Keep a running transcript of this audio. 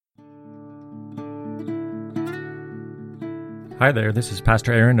Hi there, this is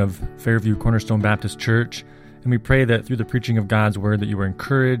Pastor Aaron of Fairview Cornerstone Baptist Church, and we pray that through the preaching of God's Word that you were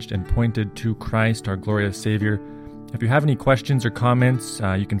encouraged and pointed to Christ, our glorious Savior. If you have any questions or comments,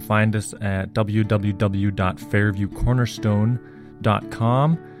 you can find us at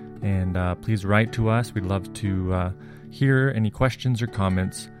www.fairviewcornerstone.com, and please write to us. We'd love to hear any questions or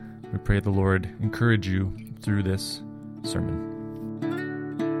comments. We pray the Lord encourage you through this sermon.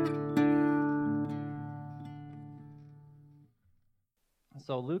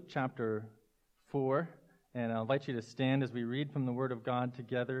 So Luke chapter 4, and I'll invite you to stand as we read from the Word of God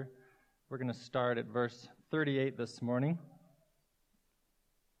together. We're going to start at verse 38 this morning.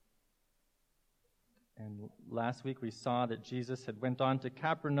 And last week we saw that Jesus had went on to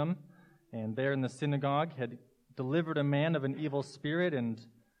Capernaum, and there in the synagogue had delivered a man of an evil spirit, and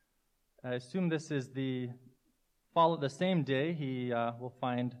I assume this is the same day he will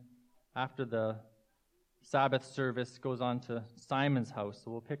find after the Sabbath service goes on to Simon's house.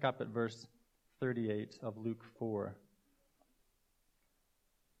 So we'll pick up at verse 38 of Luke 4.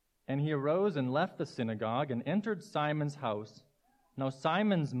 And he arose and left the synagogue and entered Simon's house. Now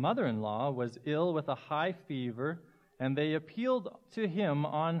Simon's mother-in-law was ill with a high fever, and they appealed to him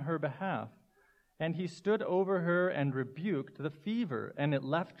on her behalf. And he stood over her and rebuked the fever, and it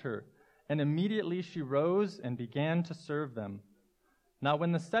left her. And immediately she rose and began to serve them. Now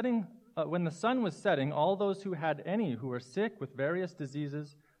when the sun was setting, all those who had any who were sick with various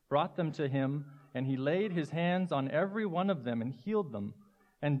diseases brought them to him, and he laid his hands on every one of them and healed them.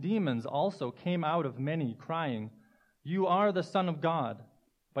 And demons also came out of many, crying, "You are the Son of God."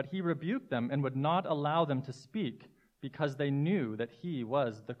 But he rebuked them and would not allow them to speak, because they knew that he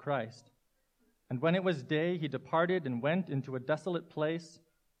was the Christ. And when it was day, he departed and went into a desolate place,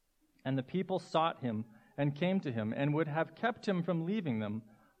 and the people sought him and came to him and would have kept him from leaving them.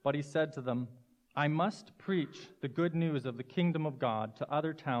 But he said to them, "I must preach the good news of the kingdom of God to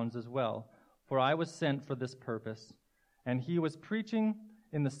other towns as well, for I was sent for this purpose." And he was preaching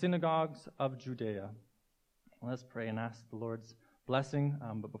in the synagogues of Judea. Let's pray and ask the Lord's blessing.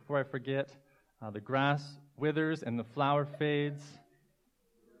 But before I forget, the grass withers and the flower fades.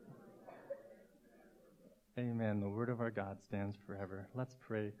 Amen. The word of our God stands forever. Let's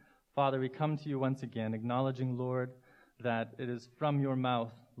pray. Father, we come to you once again, acknowledging, Lord, that it is from your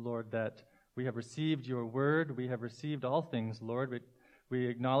mouth, Lord, that we have received your word. We have received all things, Lord. We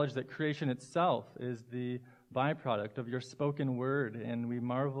acknowledge that creation itself is the byproduct of your spoken word, and we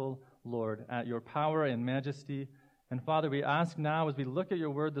marvel, Lord, at your power and majesty. And Father, we ask now as we look at your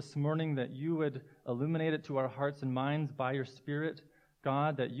word this morning that you would illuminate it to our hearts and minds by your Spirit,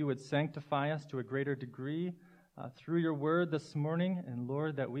 God, that you would sanctify us to a greater degree through your word this morning, and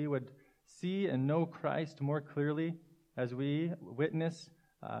Lord, that we would see and know Christ more clearly as we witness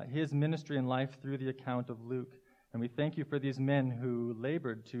his ministry and life through the account of Luke. And we thank you for these men who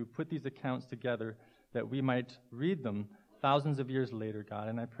labored to put these accounts together that we might read them thousands of years later, God.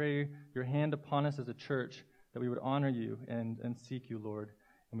 And I pray your hand upon us as a church, that we would honor you and seek you, Lord.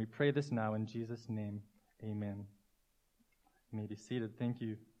 And we pray this now in Jesus' name. Amen. You may be seated. Thank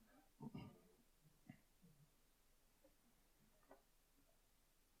you.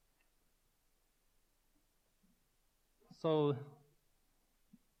 So,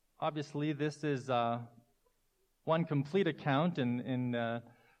 obviously, this is one complete account, and I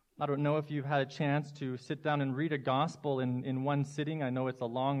don't know if you've had a chance to sit down and read a gospel in one sitting. I know it's a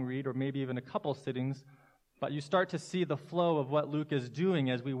long read, or maybe even a couple sittings, but you start to see the flow of what Luke is doing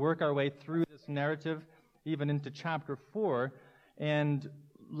as we work our way through this narrative, even into chapter 4. And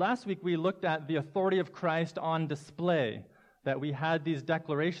last week we looked at the authority of Christ on display, that we had these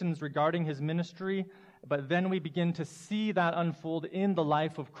declarations regarding his ministry, but then we begin to see that unfold in the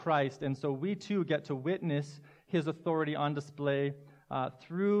life of Christ. And so we too get to witness his authority on display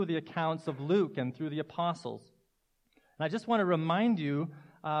through the accounts of Luke and through the apostles. And I just want to remind you,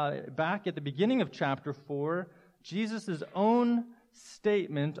 back at the beginning of chapter 4, Jesus' own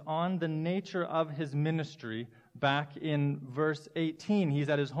statement on the nature of his ministry back in verse 18. He's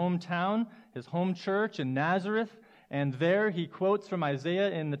at his hometown, his home church in Nazareth, and there he quotes from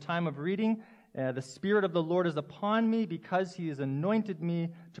Isaiah in the time of reading, "The Spirit of the Lord is upon me, because he has anointed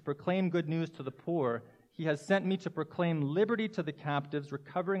me to proclaim good news to the poor. He has sent me to proclaim liberty to the captives,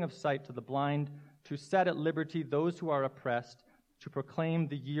 recovering of sight to the blind, to set at liberty those who are oppressed, to proclaim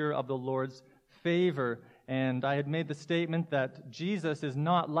the year of the Lord's favor." And I had made the statement that Jesus is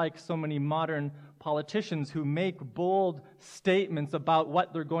not like so many modern politicians who make bold statements about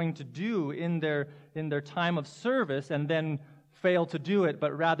what they're going to do in their time of service and then fail to do it,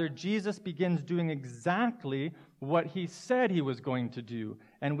 but rather Jesus begins doing exactly what he said he was going to do.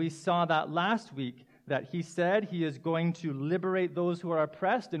 And we saw that last week, that he said he is going to liberate those who are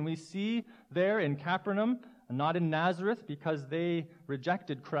oppressed. And we see there in Capernaum, not in Nazareth because they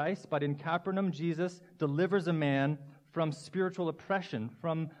rejected Christ, but in Capernaum, Jesus delivers a man from spiritual oppression,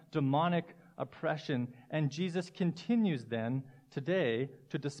 from demonic oppression. And Jesus continues then today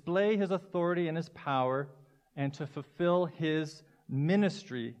to display his authority and his power and to fulfill his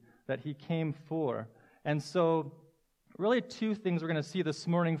ministry that he came for. And so really two things we're going to see this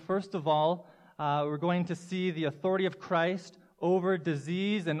morning. First of all, we're going to see the authority of Christ over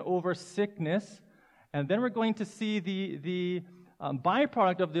disease and over sickness. And then we're going to see the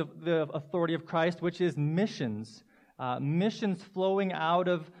byproduct of the authority of Christ, which is missions. Missions flowing out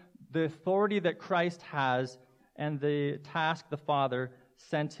of the authority that Christ has and the task the Father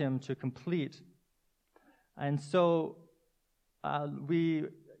sent him to complete. And so we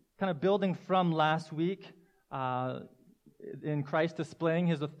kind of building from last week, in Christ displaying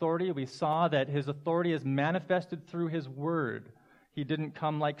his authority, we saw that his authority is manifested through his word. He didn't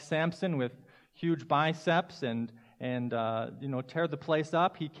come like Samson with huge biceps and tear the place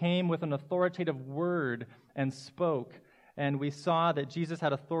up. He came with an authoritative word and spoke. And we saw that Jesus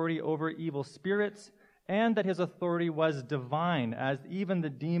had authority over evil spirits and that his authority was divine, as even the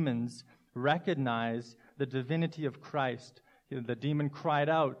demons recognize the divinity of Christ. The demon cried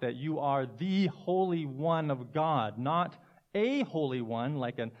out that you are the Holy One of God, not a Holy One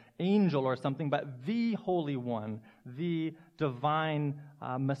like an angel or something, but the Holy One, the divine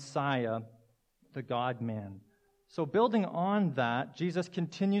Messiah, the God-man. So building on that, Jesus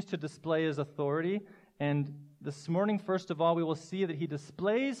continues to display his authority, and this morning, first of all, we will see that he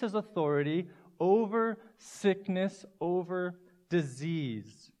displays his authority over sickness, over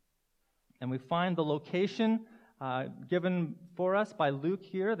disease. And we find the location given for us by Luke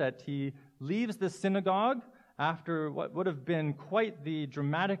here, that he leaves the synagogue after what would have been quite the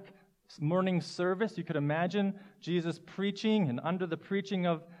dramatic morning service. You could imagine Jesus preaching, and under the preaching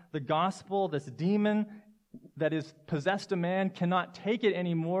of the gospel, this demon that is possessed a man cannot take it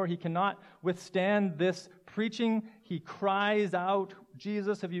anymore. He cannot withstand this preaching. He cries out,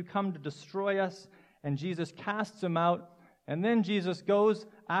 Jesus, have you come to destroy us? And Jesus casts him out. And then Jesus goes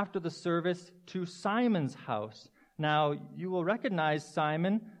after the service to Simon's house. Now, you will recognize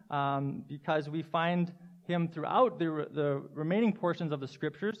Simon because we find him throughout the remaining portions of the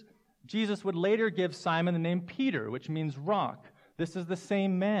Scriptures. Jesus would later give Simon the name Peter, which means rock. This is the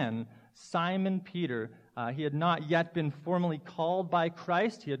same man, Simon Peter. He had not yet been formally called by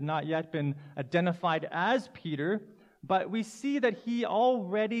Christ. He had not yet been identified as Peter. But we see that he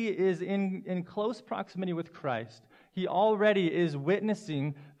already is in close proximity with Christ. He already is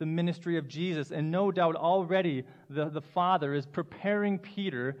witnessing the ministry of Jesus. And no doubt already the Father is preparing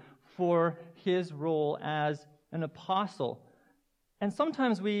Peter for his role as an apostle. And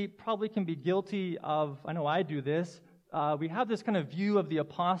sometimes we probably can be guilty of, I know I do this, we have this kind of view of the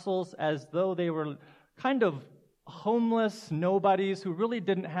apostles as though they were kind of homeless nobodies who really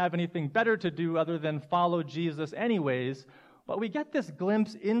didn't have anything better to do other than follow Jesus anyways. But we get this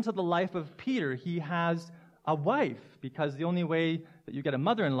glimpse into the life of Peter. He has a wife, because the only way that you get a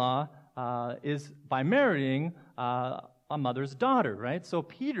mother-in-law is by marrying a mother's daughter, right? So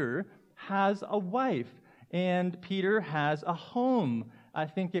Peter has a wife, and Peter has a home. I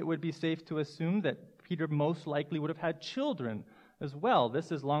think it would be safe to assume that Peter most likely would have had children as well.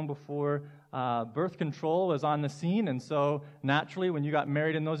 This is long before birth control was on the scene, and so naturally when you got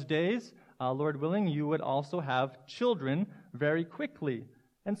married in those days, Lord willing, you would also have children very quickly.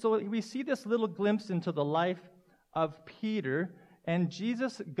 And so we see this little glimpse into the life of Peter, and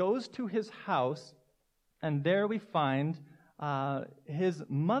Jesus goes to his house, and there we find his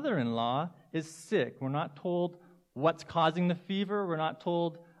mother-in-law is sick. We're not told what's causing the fever. We're not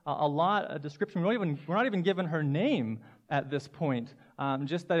told a description. We're not even given her name at this point,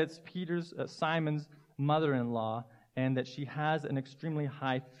 just that it's Simon's mother-in-law, and that she has an extremely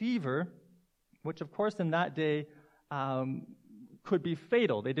high fever, which of course in that day could be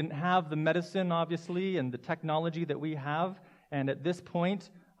fatal. They didn't have the medicine, obviously, and the technology that we have, and at this point,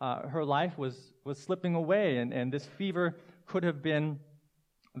 her life was slipping away, and this fever could have been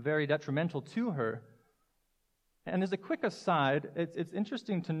very detrimental to her. And as a quick aside, it's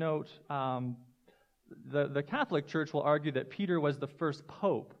interesting to note, the Catholic Church will argue that Peter was the first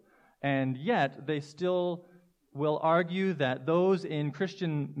pope, and yet they still will argue that those in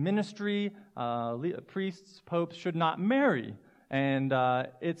Christian ministry, priests, popes, should not marry. And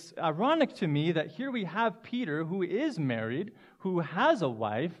it's ironic to me that here we have Peter, who is married, who has a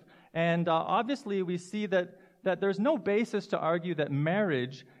wife, and obviously we see that there's no basis to argue that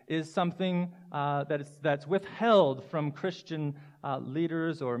marriage is something that's withheld from Christian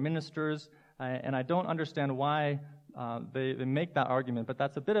leaders or ministers, and I don't understand why they make that argument, but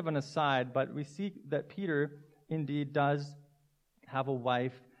that's a bit of an aside. But we see that Peter indeed does have a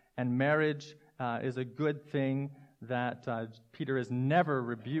wife, and marriage is a good thing that Peter is never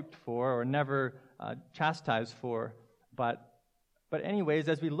rebuked for or never chastised for. But anyways,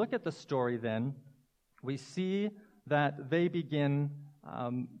 as we look at the story then, we see that they begin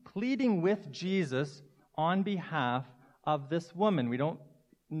pleading with Jesus on behalf of this woman. We don't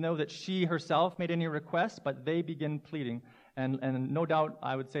know that she herself made any requests, but they begin pleading. And no doubt,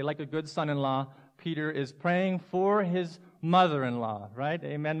 I would say, like a good son-in-law, Peter is praying for his mother-in-law, right?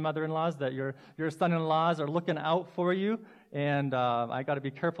 Amen, mother-in-laws, that your son-in-laws are looking out for you. And I got to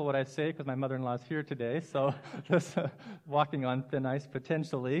be careful what I say because my mother-in-law is here today, so just walking on thin ice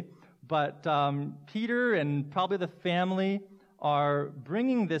potentially. But Peter and probably the family are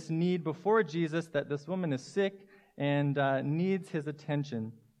bringing this need before Jesus, that this woman is sick and needs his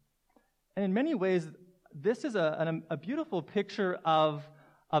attention. And in many ways, this is a beautiful picture of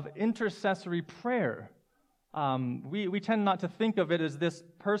intercessory prayer. We tend not to think of it as this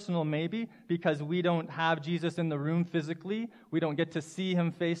personal, maybe, because we don't have Jesus in the room physically. We don't get to see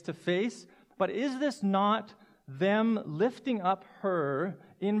him face to face. But is this not them lifting up her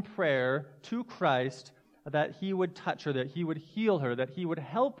in prayer to Christ, that he would touch her, that he would heal her, that he would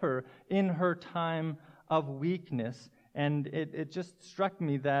help her in her time of weakness? And it just struck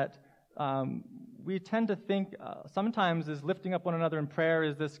me that we tend to think sometimes is lifting up one another in prayer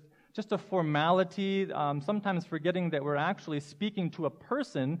is this just a formality, sometimes forgetting that we're actually speaking to a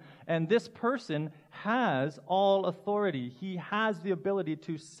person, and this person has all authority. He has the ability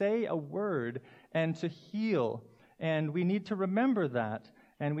to say a word and to heal, and we need to remember that,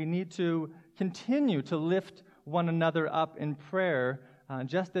 and we need to continue to lift one another up in prayer,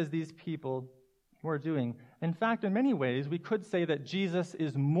 just as these people were doing. In fact, in many ways, we could say that Jesus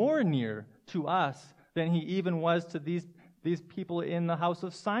is more near to us than he even was to these people in the house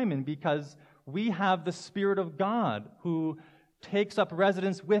of Simon, because we have the Spirit of God who takes up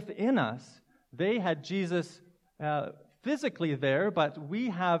residence within us. They had Jesus physically there, but we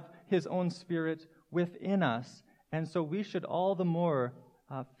have his own Spirit within us. And so we should all the more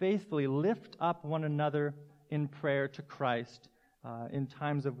faithfully lift up one another in prayer to Christ in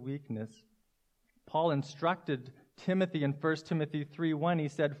times of weakness. Paul instructed Timothy in 1 Timothy 3:1. He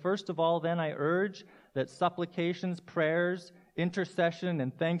said, "First of all, then I urge that supplications, prayers, intercession,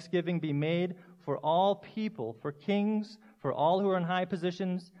 and thanksgiving be made for all people, for kings, for all who are in high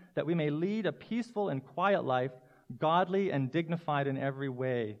positions, that we may lead a peaceful and quiet life, godly and dignified in every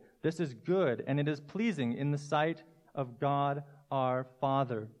way. This is good, and it is pleasing in the sight of God our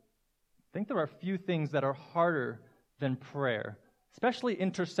Father." I think there are few things that are harder than prayer, especially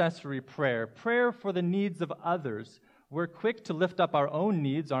intercessory prayer, prayer for the needs of others. We're quick to lift up our own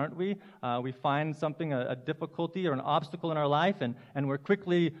needs, aren't we? We find something, a difficulty or an obstacle in our life, and we're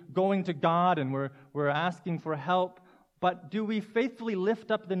quickly going to God, and we're asking for help. But do we faithfully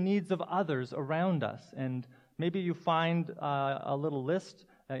lift up the needs of others around us? And maybe you find a little list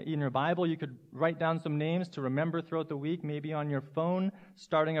in your Bible. You could write down some names to remember throughout the week, maybe on your phone.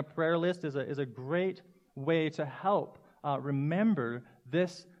 Starting a prayer list is a great way to help remember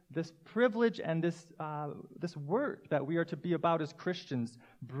this privilege and this work that we are to be about as Christians,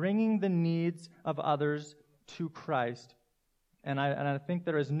 bringing the needs of others to Christ. And I think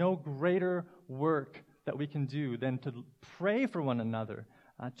there is no greater work that we can do than to pray for one another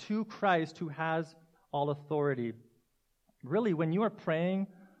to Christ, who has all authority. Really, when you are praying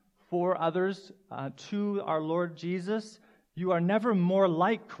for others to our Lord Jesus, you are never more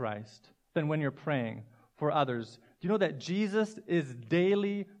like Christ than when you're praying for others. Do you know that Jesus is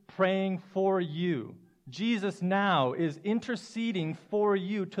daily praying for you? Jesus now is interceding for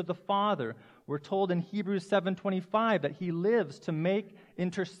you to the Father. We're told in Hebrews 7:25 that he lives to make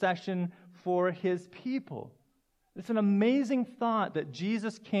intercession for his people. It's an amazing thought that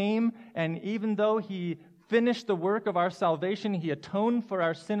Jesus came, and even though he finished the work of our salvation, he atoned for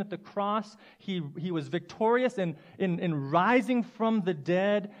our sin at the cross, he was victorious in rising from the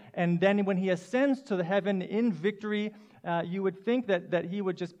dead, and then when he ascends to the heaven in victory, you would think that he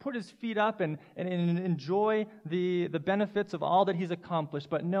would just put his feet up and enjoy the benefits of all that he's accomplished.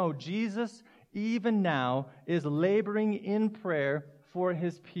 But no, Jesus, even now, is laboring in prayer for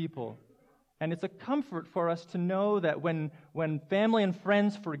his people. And it's a comfort for us to know that when family and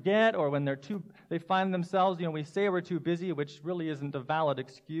friends forget, or when they find themselves, we say we're too busy, which really isn't a valid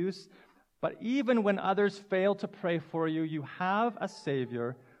excuse. But even when others fail to pray for you, you have a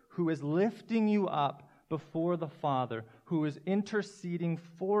Savior who is lifting you up before the Father, who is interceding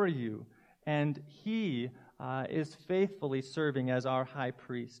for you. And he is faithfully serving as our high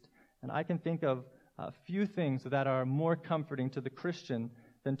priest. And I can think of a few things that are more comforting to the Christian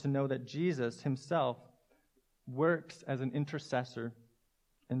than to know that Jesus himself works as an intercessor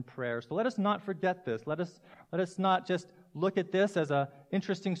in prayer. So let us not forget this. Let us not just look at this as an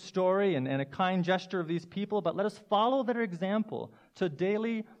interesting story and a kind gesture of these people, but let us follow their example to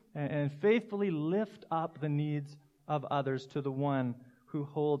daily and faithfully lift up the needs of others to the one who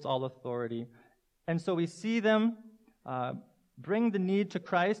holds all authority. And so we see them bring the need to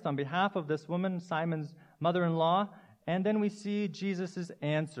Christ on behalf of this woman, Simon's mother-in-law, and then we see Jesus'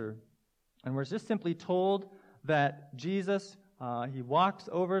 answer. And we're just simply told that Jesus, he walks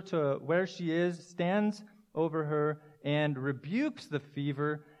over to where she is, stands over her, and rebukes the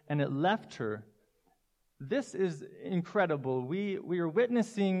fever, and it left her. This is incredible. We are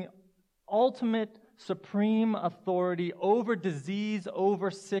witnessing ultimate, supreme authority over disease,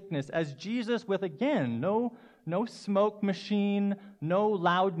 over sickness, as Jesus, with, again, no smoke machine, no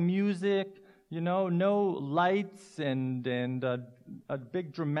loud music, no lights and a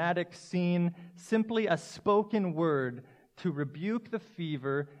big dramatic scene, simply a spoken word to rebuke the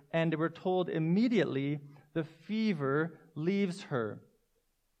fever, and we're told immediately the fever leaves her.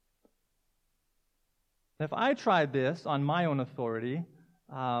 If I tried this on my own authority,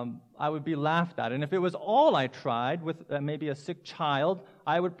 I would be laughed at. And if it was all I tried with maybe a sick child,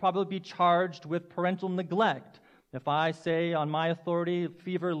 I would probably be charged with parental neglect. If I say on my authority,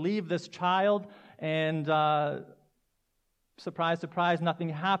 fever, leave this child, and surprise, surprise, nothing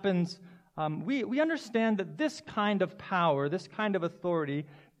happens, we understand that this kind of power, this kind of authority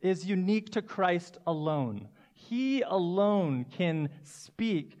is unique to Christ alone. He alone can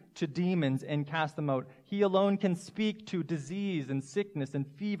speak to demons and cast them out. He alone can speak to disease and sickness and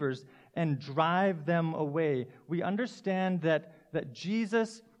fevers and drive them away. We understand that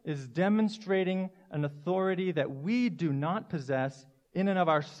Jesus is demonstrating an authority that we do not possess in and of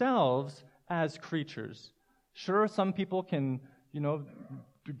ourselves as creatures. Sure, some people can,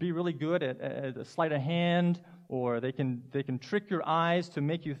 be really good at a sleight of hand, or they can trick your eyes to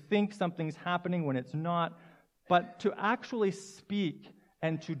make you think something's happening when it's not. But to actually speak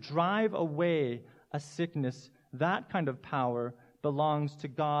and to drive away a sickness, that kind of power belongs to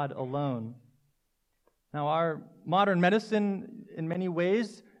God alone. Now, our modern medicine, in many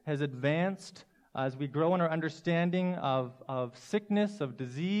ways, has advanced as we grow in our understanding of sickness, of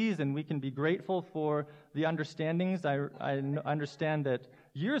disease, and we can be grateful for the understandings. I understand that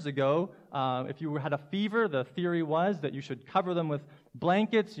years ago, if you had a fever, the theory was that you should cover them with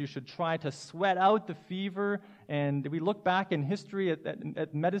blankets, you should try to sweat out the fever, and we look back in history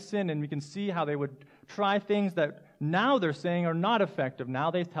at medicine, and we can see how they would try things that now they're saying are not effective.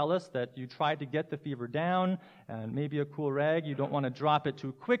 Now they tell us that you try to get the fever down, and maybe a cool rag, you don't want to drop it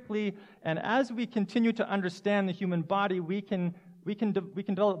too quickly. And as we continue to understand the human body, we can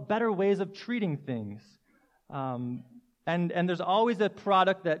develop better ways of treating things. And there's always a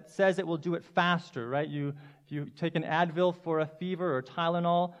product that says it will do it faster, right? If you take an Advil for a fever or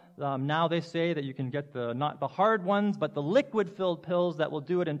Tylenol, now they say that you can get not the hard ones, but the liquid-filled pills that will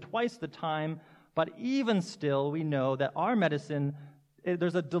do it in twice the time. But even still, we know that our medicine,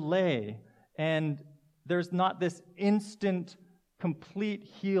 there's a delay, and there's not this instant, complete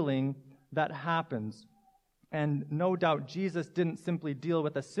healing that happens. And no doubt Jesus didn't simply deal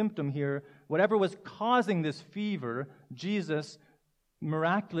with a symptom here. Whatever was causing this fever, Jesus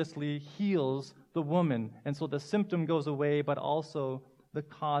miraculously heals the woman. And so the symptom goes away, but also the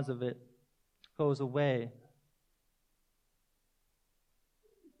cause of it goes away.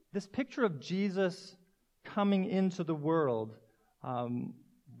 This picture of Jesus coming into the world, I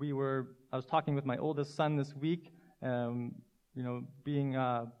was talking with my oldest son this week, being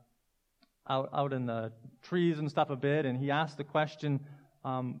out in the trees and stuff a bit, and he asked the question,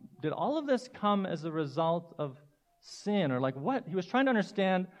 did all of this come as a result of sin? Or what? He was trying to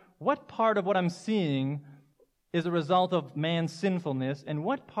understand what part of what I'm seeing is a result of man's sinfulness, and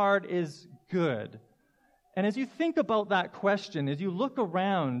what part is good. And as you think about that question, as you look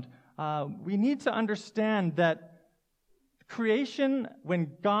around, we need to understand that creation,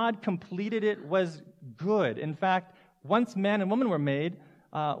 when God completed it, was good. In fact, once man and woman were made,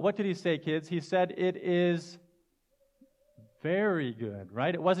 what did he say, kids? He said it is very good,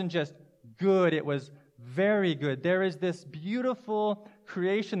 right? It wasn't just good, it was very good. There is this beautiful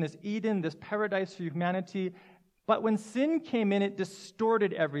creation, this Eden, this paradise for humanity. But when sin came in, it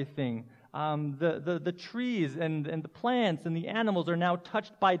distorted everything. The trees and the plants and the animals are now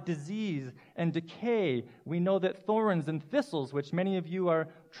touched by disease and decay. We know that thorns and thistles, which many of you are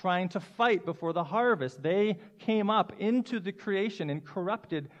trying to fight before the harvest, they came up into the creation and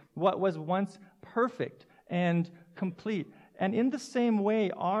corrupted what was once perfect. and complete. And in the same way,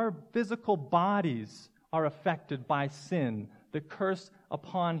 our physical bodies are affected by sin, the curse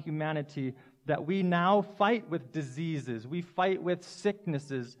upon humanity, that we now fight with diseases, we fight with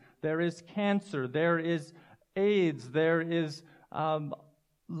sicknesses. There is cancer, there is AIDS, there is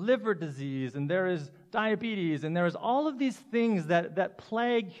liver disease, and there is diabetes, and there is all of these things that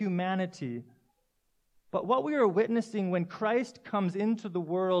plague humanity. But what we are witnessing when Christ comes into the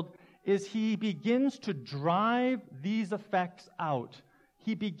world is he begins to drive these effects out.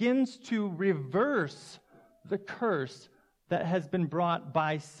 He begins to reverse the curse that has been brought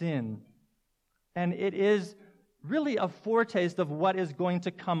by sin. And it is really a foretaste of what is going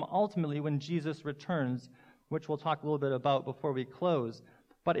to come ultimately when Jesus returns, which we'll talk a little bit about before we close.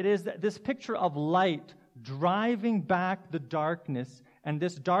 But it is this picture of light driving back the darkness, and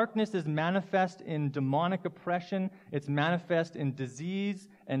this darkness is manifest in demonic oppression, it's manifest in disease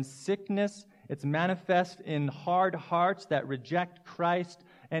and sickness, it's manifest in hard hearts that reject Christ.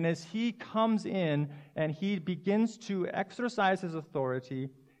 And as he comes in and he begins to exercise his authority,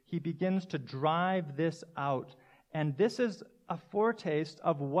 he begins to drive this out. And this is a foretaste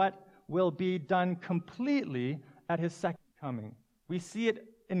of what will be done completely at his second coming. We see it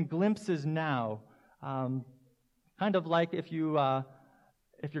in glimpses now, kind of like if you're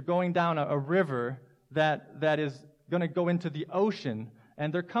going down a river that is going to go into the ocean,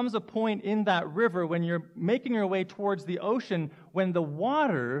 and there comes a point in that river when you're making your way towards the ocean when the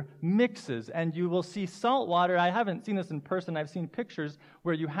water mixes, and you will see salt water. I haven't seen this in person. I've seen pictures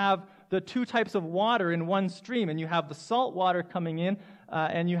where you have the two types of water in one stream, and you have the salt water coming in,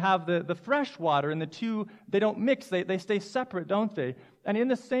 and you have the fresh water, and the two, they don't mix. They stay separate, don't they? And in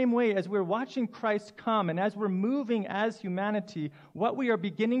the same way, as we're watching Christ come, and as we're moving as humanity, what we are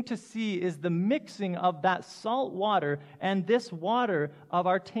beginning to see is the mixing of that salt water and this water of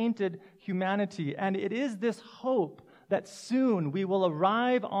our tainted humanity. And it is this hope that soon we will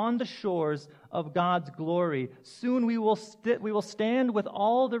arrive on the shores of God's glory. Soon we will stand with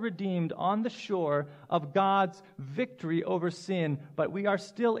all the redeemed on the shore of God's victory over sin. But we are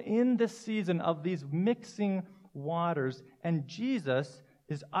still in this season of these mixing waters, and Jesus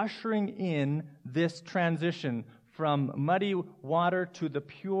is ushering in this transition from muddy water to the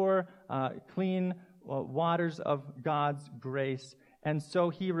pure, clean waters of God's grace. And so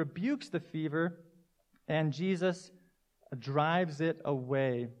he rebukes the fever, and Jesus drives it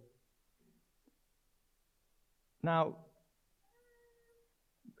away. Now,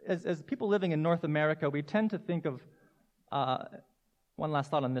 as people living in North America, we tend to think of, one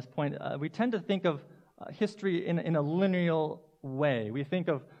last thought on this point, we tend to think of history in a linear way. We think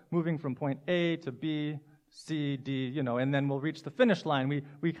of moving from point A to B, C, D, and then we'll reach the finish line.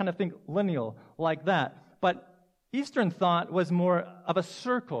 We kind of think linear like that. But Eastern thought was more of a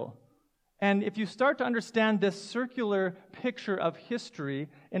circle. And if you start to understand this circular picture of history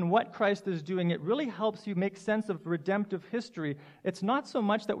and what Christ is doing, it really helps you make sense of redemptive history. It's not so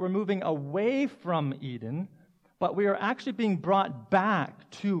much that we're moving away from Eden, but we are actually being brought back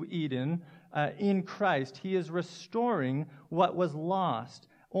to Eden in Christ. He is restoring what was lost.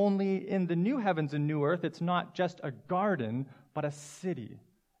 Only in the new heavens and new earth, it's not just a garden, but a city.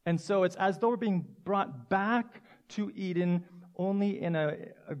 And so it's as though we're being brought back to Eden, only in a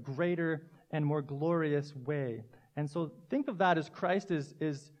greater and more glorious way. And so think of that as Christ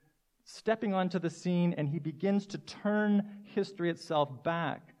is stepping onto the scene, and he begins to turn history itself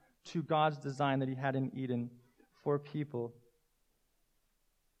back to God's design that he had in Eden for people.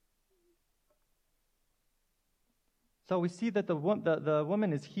 So we see that the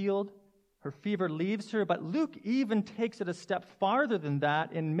woman is healed, her fever leaves her, but Luke even takes it a step farther than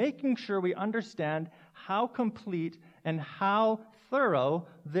that in making sure we understand how complete and how thorough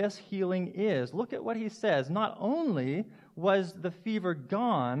this healing is. Look at what he says. Not only was the fever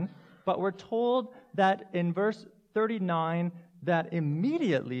gone, but we're told that in verse 39 that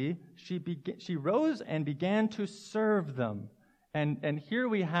immediately she rose and began to serve them. And here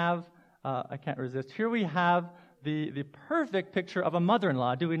we have, I can't resist, here we have the perfect picture of a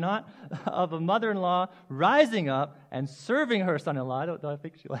mother-in-law, do we not? Of a mother-in-law rising up and serving her son-in-law. I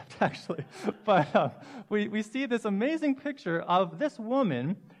think she left, actually. But we see this amazing picture of this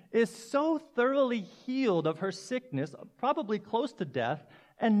woman is so thoroughly healed of her sickness, probably close to death,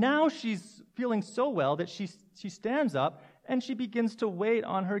 and now she's feeling so well that she stands up and she begins to wait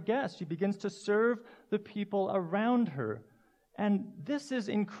on her guests. She begins to serve the people around her. And this is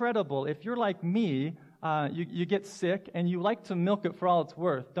incredible. If you're like me, you get sick and you like to milk it for all it's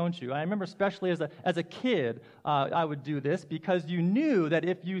worth, don't you? I remember especially as a kid, I would do this because you knew that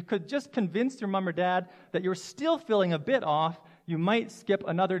if you could just convince your mom or dad that you're still feeling a bit off, you might skip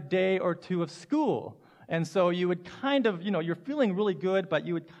another day or two of school. And so you would kind of, you're feeling really good, but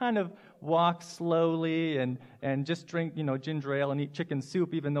you would kind of walk slowly and just drink, ginger ale and eat chicken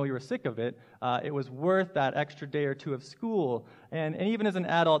soup, even though you were sick of it. It was worth that extra day or two of school. And even as an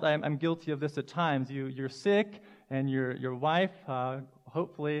adult, I'm guilty of this at times. You're sick, and your wife,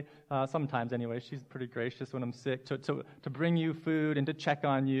 hopefully, sometimes anyway, she's pretty gracious when I'm sick, to bring you food and to check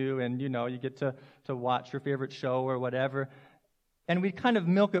on you, and you get to watch your favorite show or whatever. And we kind of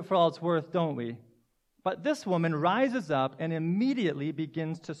milk it for all it's worth, don't we? But this woman rises up and immediately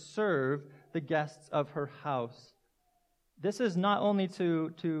begins to serve the guests of her house. This is not only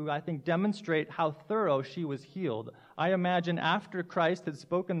to I think, demonstrate how thorough she was healed. I imagine after Christ had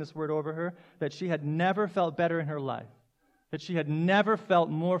spoken this word over her, that she had never felt better in her life, that she had never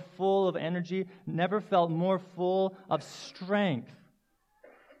felt more full of energy, never felt more full of strength.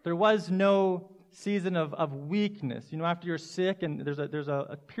 There was no season of weakness. After you're sick and there's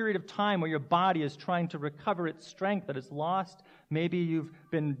a period of time where your body is trying to recover its strength that is lost. Maybe you've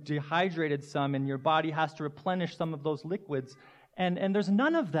been dehydrated some and your body has to replenish some of those liquids. And there's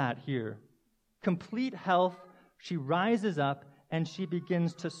none of that here. Complete health. She rises up and she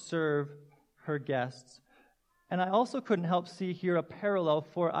begins to serve her guests. And I also couldn't help see here a parallel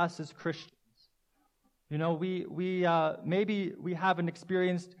for us as Christians. We maybe we haven't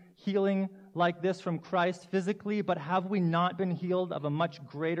experienced healing like this from Christ physically, but have we not been healed of a much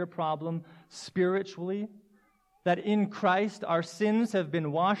greater problem spiritually? That in Christ our sins have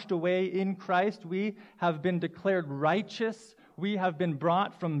been washed away. In Christ we have been declared righteous. We have been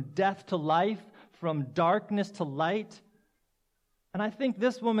brought from death to life, from darkness to light. And I think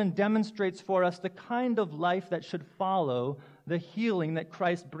this woman demonstrates for us the kind of life that should follow the healing that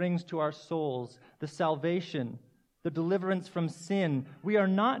Christ brings to our souls, the salvation, the deliverance from sin. We are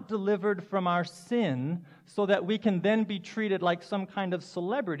not delivered from our sin so that we can then be treated like some kind of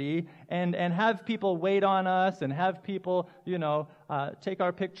celebrity and have people wait on us and have people, take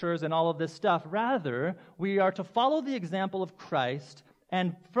our pictures and all of this stuff. Rather, we are to follow the example of Christ,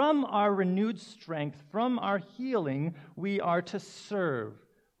 and from our renewed strength, from our healing, we are to serve.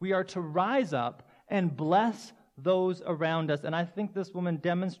 We are to rise up and bless those around us. And I think this woman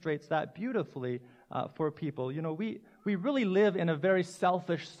demonstrates that beautifully for people. We really live in a very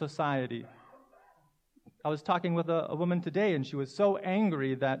selfish society. I was talking with a woman today, and she was so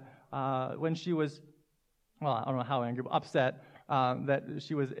angry that when she was, I don't know how angry, but upset, that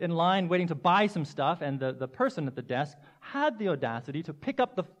she was in line waiting to buy some stuff, and the person at the desk had the audacity to pick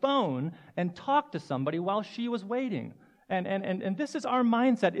up the phone and talk to somebody while she was waiting. And this is our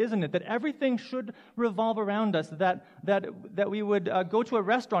mindset, isn't it? That everything should revolve around us. That we would go to a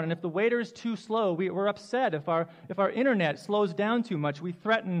restaurant, and if the waiter is too slow, we're upset. If our internet slows down too much, we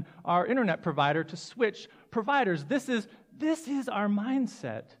threaten our internet provider to switch providers. This is our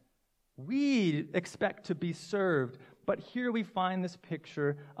mindset. We expect to be served. But here we find this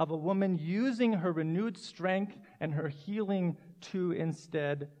picture of a woman using her renewed strength and her healing to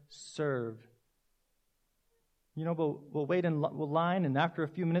instead serve. We'll wait in line, and after a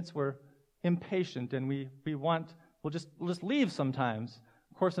few minutes, we're impatient, and we'll just leave sometimes.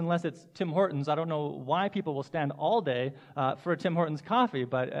 Of course, unless it's Tim Hortons, I don't know why people will stand all day for a Tim Hortons coffee,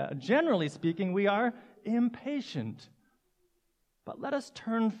 but generally speaking, we are impatient. But let us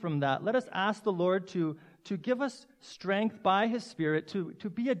turn from that. Let us ask the Lord to give us strength by His Spirit to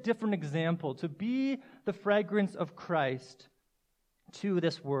be a different example, to be the fragrance of Christ to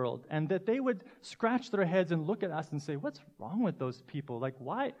this world, and that they would scratch their heads and look at us and say, what's wrong with those people? Like,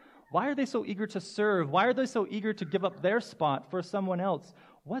 why are they so eager to serve? Why are they so eager to give up their spot for someone else?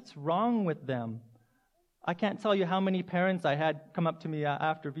 What's wrong with them? I can't tell you how many parents I had come up to me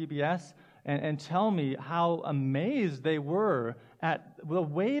after VBS and tell me how amazed they were at the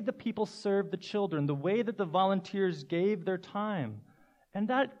way the people served the children, the way that the volunteers gave their time. And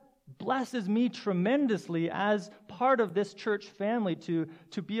that blesses me tremendously as part of this church family to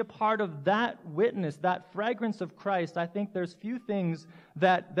be a part of that witness, that fragrance of Christ. I think there's few things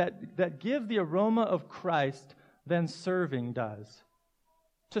that give the aroma of Christ than serving does.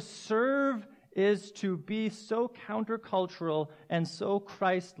 To serve is to be so countercultural and so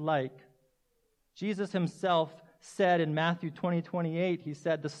Christ-like. Jesus himself said in Matthew 20:28, he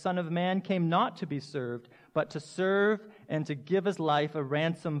said, "The Son of Man came not to be served, but to serve and to give his life a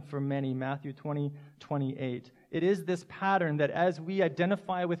ransom for many." Matthew 20:28. It is this pattern that as we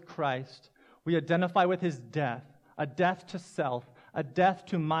identify with Christ, we identify with his death, a death to self, a death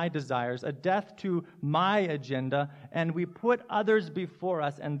to my desires, a death to my agenda, and we put others before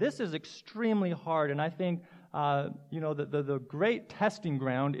us. And this is extremely hard. And I think, the great testing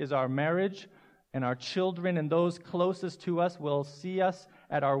ground is our marriage, and our children and those closest to us will see us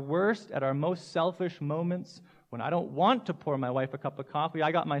at our worst, at our most selfish moments, when I don't want to pour my wife a cup of coffee,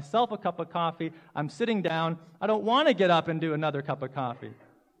 I got myself a cup of coffee, I'm sitting down, I don't want to get up and do another cup of coffee.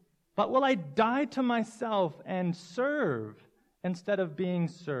 But will I die to myself and serve instead of being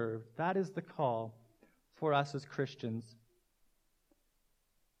served? That is the call for us as Christians.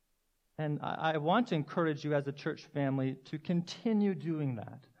 And I want to encourage you as a church family to continue doing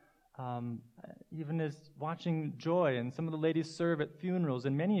that. Even as watching Joy and some of the ladies serve at funerals,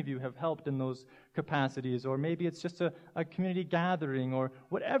 and many of you have helped in those capacities, or maybe it's just a community gathering, or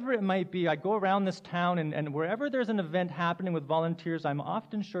whatever it might be. I go around this town, and wherever there's an event happening with volunteers, I'm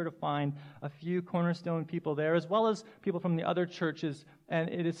often sure to find a few Cornerstone people there, as well as people from the other churches, and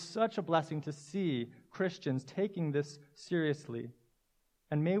it is such a blessing to see Christians taking this seriously.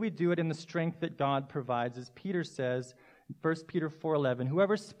 And may we do it in the strength that God provides, as Peter says, 1 Peter 4:11,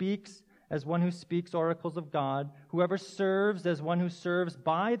 whoever speaks as one who speaks oracles of God, whoever serves as one who serves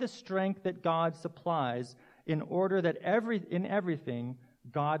by the strength that God supplies, in order that in everything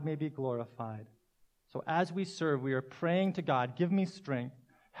God may be glorified. So as we serve, we are praying to God, give me strength,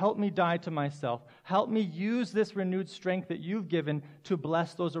 help me die to myself, help me use this renewed strength that you've given to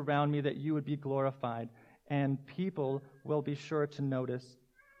bless those around me, that you would be glorified. And people will be sure to notice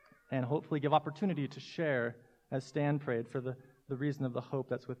and hopefully give opportunity to share, as Stan prayed, for the reason of the hope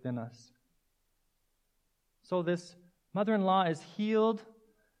that's within us. So this mother-in-law is healed,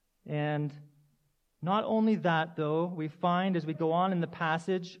 and not only that, though, we find as we go on in the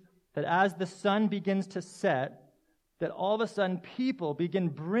passage that as the sun begins to set, that all of a sudden people begin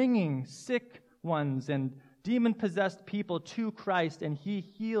bringing sick ones and demon-possessed people to Christ, and he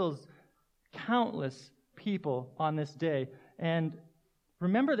heals countless people on this day. And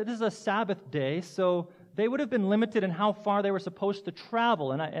remember that this is a Sabbath day, so they would have been limited in how far they were supposed to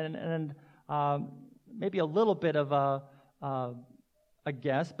travel, and maybe a little bit of a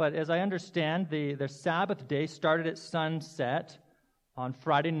guess, but as I understand, their Sabbath day started at sunset on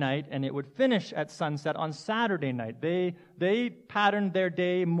Friday night, and it would finish at sunset on Saturday night. They patterned their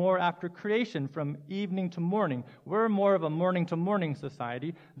day more after creation, from evening to morning. We're more of a morning to morning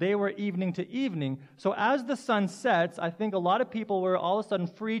society. They were evening to evening. So as the sun sets, I think a lot of people were all of a sudden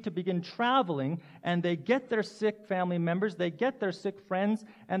free to begin traveling, and they get their sick family members, they get their sick friends,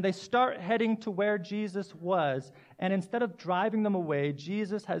 and they start heading to where Jesus was. And instead of driving them away,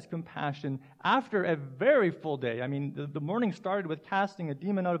 Jesus has compassion after a very full day. I mean, the morning started with casting a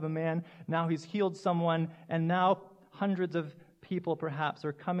demon out of a man. Now he's healed someone, and now hundreds of people perhaps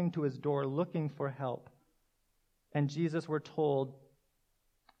are coming to his door looking for help. And Jesus, we're told,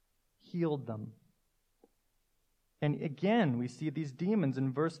 healed them. And again, we see these demons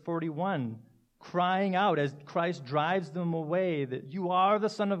in verse 41 crying out as Christ drives them away that you are the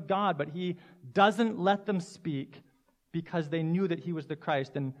Son of God, but he doesn't let them speak because they knew that he was the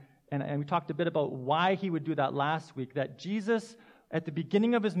Christ. And we talked a bit about why he would do that last week, that Jesus, at the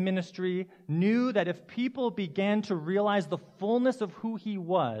beginning of his ministry, knew that if people began to realize the fullness of who he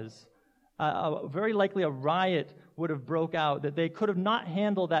was, very likely a riot would have broke out, that they could have not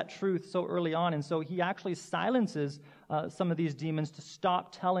handled that truth so early on. And so he actually silences some of these demons to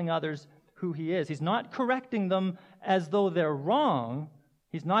stop telling others who he is. He's not correcting them as though they're wrong.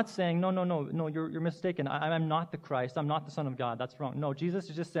 He's not saying, no, you're mistaken. I'm not the Christ. I'm not the Son of God. That's wrong. No, Jesus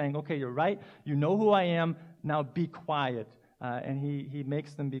is just saying, okay, you're right. You know who I am. Now be quiet. And he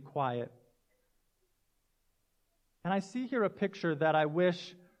makes them be quiet. And I see here a picture that I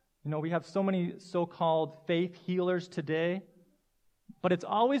wish, we have so many so-called faith healers today, but it's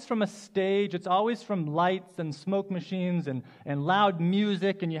always from a stage, it's always from lights and smoke machines and loud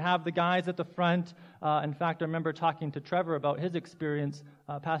music, and you have the guys at the front. In fact, I remember talking to Trevor about his experience,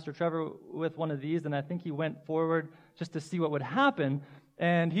 Pastor Trevor, with one of these, and I think he went forward just to see what would happen.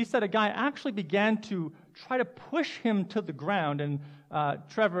 And he said a guy actually began to try to push him to the ground. And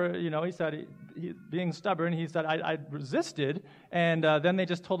Trevor, he said, being stubborn, he said, I resisted. And then they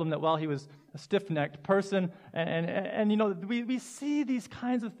just told him that, he was a stiff-necked person. And we see these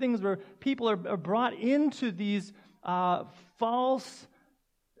kinds of things where people are brought into these false,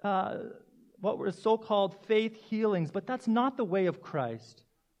 what were so-called faith healings. But that's not the way of Christ.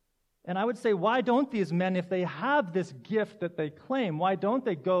 And I would say, why don't these men, if they have this gift that they claim, why don't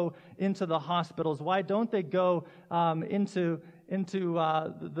they go into the hospitals? Why don't they go into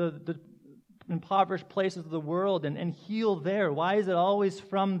the impoverished places of the world and heal there? Why is it always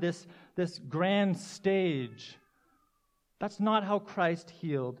from this grand stage? That's not how Christ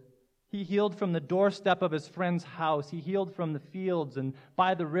healed. He healed from the doorstep of his friend's house. He healed from the fields and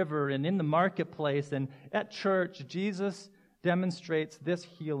by the river and in the marketplace and at church. Jesus demonstrates this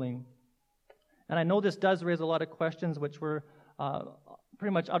healing. And I know this does raise a lot of questions which we're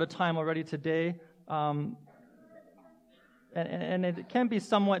pretty much out of time already today. And it can be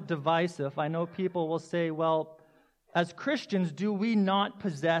somewhat divisive. I know people will say, well, as Christians, do we not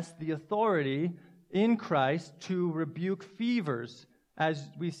possess the authority in Christ to rebuke fevers as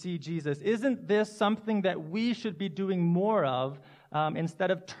we see Jesus? Isn't this something that we should be doing more of instead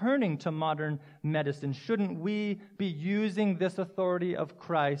of turning to modern medicine? Shouldn't we be using this authority of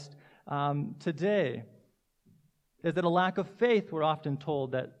Christ today? Is it a lack of faith? We're often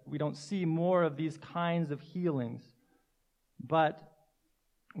told that we don't see more of these kinds of healings. But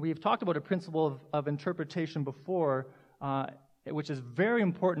we've talked about a principle of interpretation before, which is very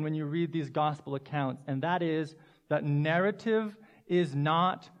important when you read these gospel accounts, and that is that narrative is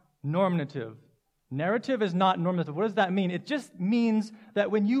not normative. Narrative is not normative. What does that mean? It just means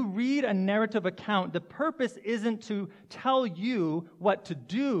that when you read a narrative account, the purpose isn't to tell you what to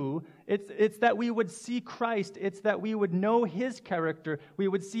do. It's that we would see Christ. It's that we would know His character. We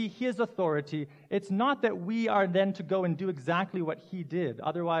would see His authority. It's not that we are then to go and do exactly what He did.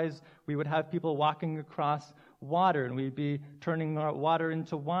 Otherwise, we would have people walking across water, and we'd be turning our water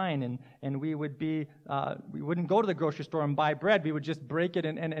into wine, and we wouldn't go to the grocery store and buy bread. We would just break it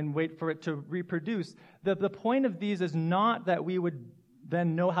and wait for it to reproduce. The point of these is not that we would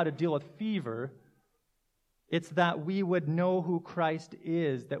then know how to deal with fever. It's that we would know who Christ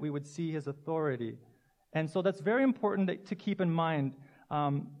is, that we would see His authority. And so that's very important to keep in mind.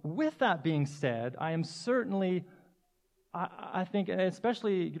 With that being said, I am certainly, I think,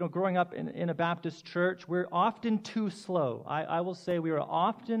 especially growing up in a Baptist church, we're often too slow. I will say we are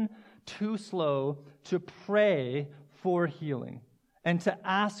often too slow to pray for healing and to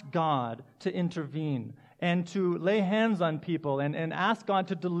ask God to intervene and to lay hands on people and ask God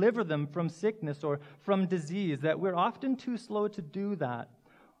to deliver them from sickness or from disease, that we're often too slow to do that.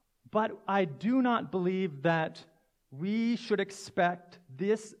 But I do not believe that we should expect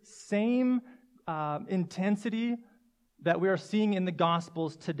this same intensity that we are seeing in the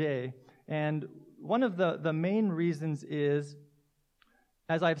Gospels today. And one of the main reasons is,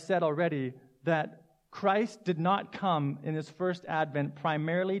 as I've said already, that Christ did not come in His first advent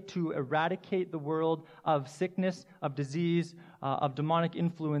primarily to eradicate the world of sickness, of disease, of demonic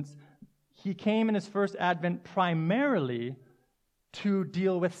influence. He came in His first advent primarily to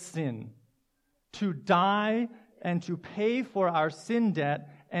deal with sin, to die and to pay for our sin debt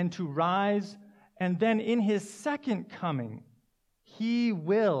and to rise. And then in His second coming, He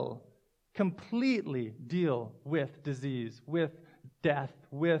will completely deal with disease, with death,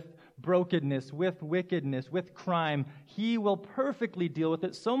 with brokenness, with wickedness, with crime. He will perfectly deal with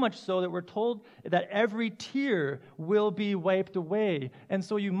it, so much so that we're told that every tear will be wiped away. And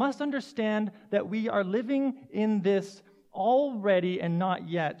so you must understand that we are living in this already and not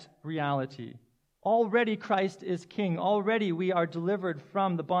yet reality. Already Christ is King. Already we are delivered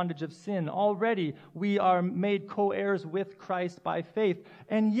from the bondage of sin. Already we are made co-heirs with Christ by faith.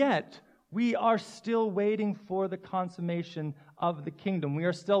 And yet we are still waiting for the consummation of the kingdom. We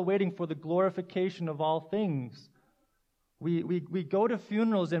are still waiting for the glorification of all things. We go to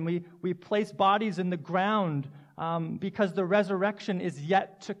funerals and we place bodies in the ground because the resurrection is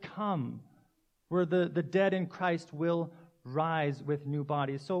yet to come, where the dead in Christ will rise with new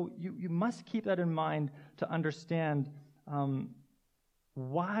bodies. So you must keep that in mind to understand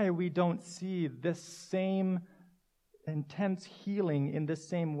why we don't see this same intense healing in this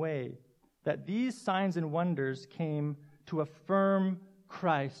same way. That these signs and wonders came to affirm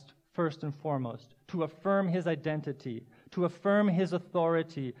Christ first and foremost, to affirm His identity, to affirm His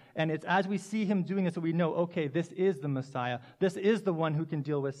authority. And it's as we see Him doing this that we know, okay, this is the Messiah. This is the one who can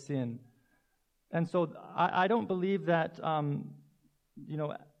deal with sin. And so I don't believe that,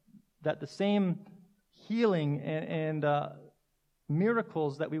 that the same healing and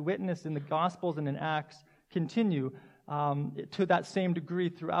miracles that we witness in the Gospels and in Acts continue to that same degree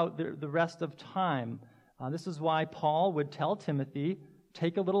throughout the rest of time. This is why Paul would tell Timothy,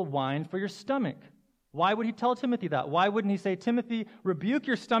 take a little wine for your stomach. Why would he tell Timothy that? Why wouldn't he say, Timothy, rebuke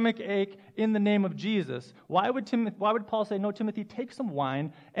your stomach ache in the name of Jesus? Why would Paul say, no, Timothy, take some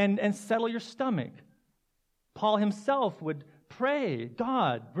wine and settle your stomach? Paul himself would pray,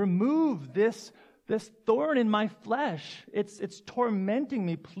 God, remove this thorn in my flesh. It's tormenting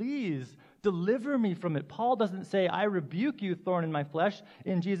me. Please deliver me from it. Paul doesn't say, I rebuke you, thorn in my flesh,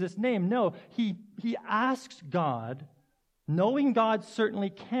 in Jesus' name. No, he asks God, knowing God certainly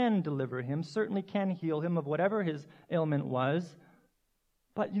can deliver him, certainly can heal him of whatever his ailment was.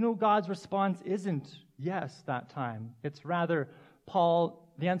 But God's response isn't yes that time. It's rather,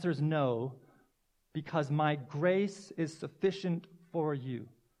 Paul, the answer is no, because my grace is sufficient for you.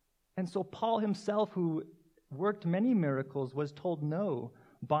 And so Paul himself, who worked many miracles, was told no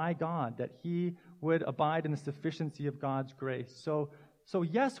by God, that he would abide in the sufficiency of God's grace. So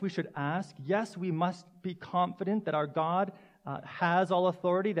yes, we should ask. Yes, we must be confident that our God has all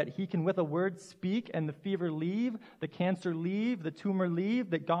authority, that he can with a word speak and the fever leave, the cancer leave, the tumor leave,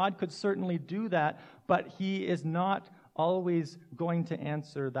 that God could certainly do that, but he is not always going to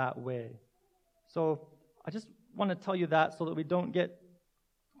answer that way. So I just want to tell you that so that we don't get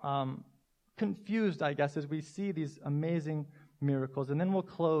confused, I guess, as we see these amazing miracles. And then we'll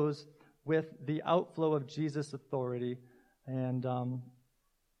close with the outflow of Jesus' authority. And,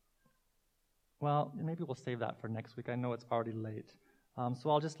 well, maybe we'll save that for next week. I know it's already late. So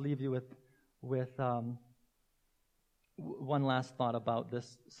I'll just leave you with one last thought about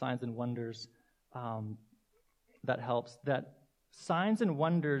this signs and wonders that helps. That signs and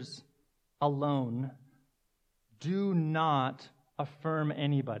wonders alone do not affirm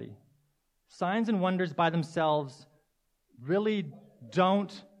anybody. Signs and wonders by themselves really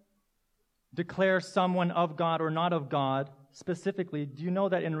don't declare someone of God or not of God. Specifically, do you know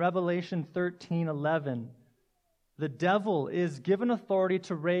that in Revelation 13:11, the devil is given authority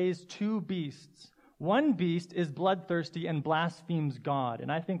to raise two beasts? One beast is bloodthirsty and blasphemes God.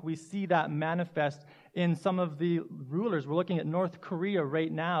 And I think we see that manifest in some of the rulers. We're looking at North Korea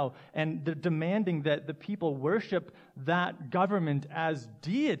right now, and they're demanding that the people worship that government as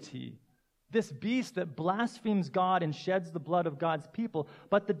deity. This beast that blasphemes God and sheds the blood of God's people.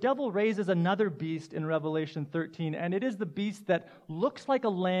 But the devil raises another beast in Revelation 13, and it is the beast that looks like a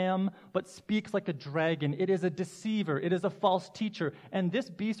lamb but speaks like a dragon. It is a deceiver. It is a false teacher. And this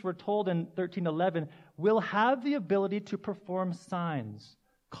beast, we're told in 13:11, will have the ability to perform signs,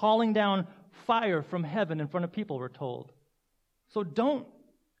 calling down fire from heaven in front of people, we're told. So don't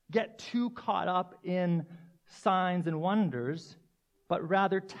get too caught up in signs and wonders, but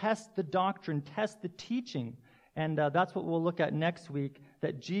rather test the doctrine, test the teaching. And that's what we'll look at next week,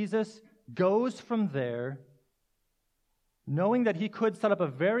 that Jesus goes from there, knowing that he could set up a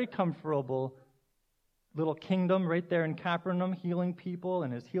very comfortable little kingdom right there in Capernaum, healing people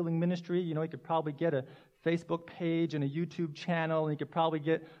and his healing ministry. You know, he could probably get a Facebook page and a YouTube channel, and he could probably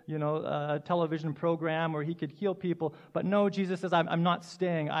get, a television program where he could heal people. But no, Jesus says, I'm not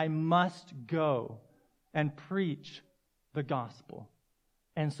staying. I must go and preach the gospel.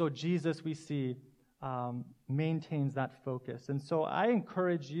 And so Jesus, we see, maintains that focus. And so I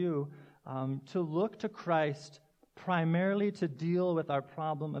encourage you to look to Christ primarily to deal with our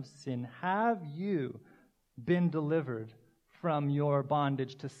problem of sin. Have you been delivered from your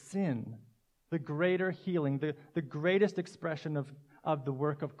bondage to sin? The greater healing, the greatest expression of the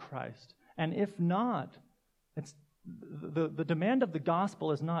work of Christ. And if not, it's the demand of the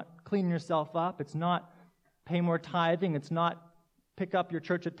gospel is not clean yourself up. It's not pay more tithing. It's not pick up your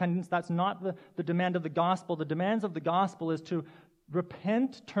church attendance. That's not the demand of the gospel. The demands of the gospel is to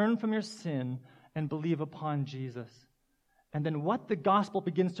repent, turn from your sin, and believe upon Jesus. And then what the gospel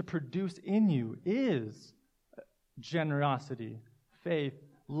begins to produce in you is generosity, faith,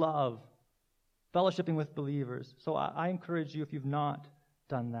 love, fellowshipping with believers. So I encourage you, if you've not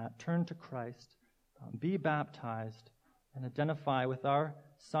done that, turn to Christ, be baptized, and identify with our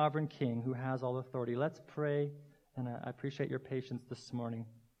sovereign King who has all authority. Let's pray. And I appreciate your patience this morning.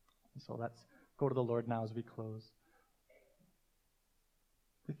 So let's go to the Lord now as we close.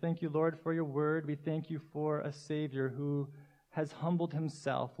 We thank you, Lord, for your word. We thank you for a Savior who has humbled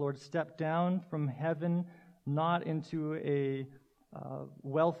himself. Lord, stepped down from heaven, not into a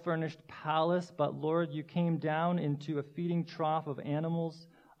well-furnished palace, but Lord, you came down into a feeding trough of animals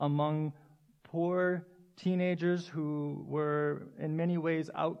among poor teenagers who were in many ways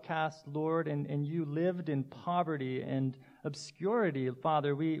outcast, Lord, and you lived in poverty and obscurity,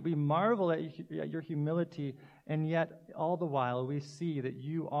 Father. We marvel at your humility, and yet all the while we see that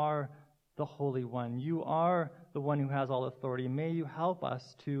you are the Holy One. You are the one who has all authority. May you help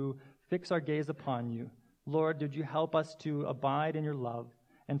us to fix our gaze upon you. Lord, did you help us to abide in your love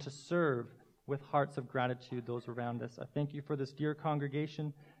and to serve with hearts of gratitude those around us. I thank you for this dear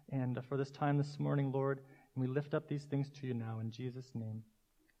congregation and for this time this morning, Lord. And we lift up these things to you now in Jesus' name.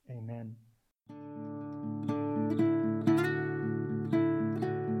 Amen.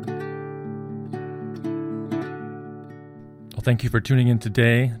 Well, thank you for tuning in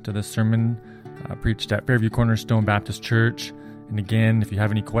today to this sermon preached at Fairview Cornerstone Baptist Church. And again, if you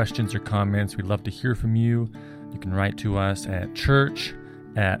have any questions or comments, we'd love to hear from you. You can write to us at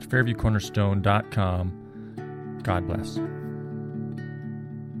church@fairviewcornerstone.com. God bless.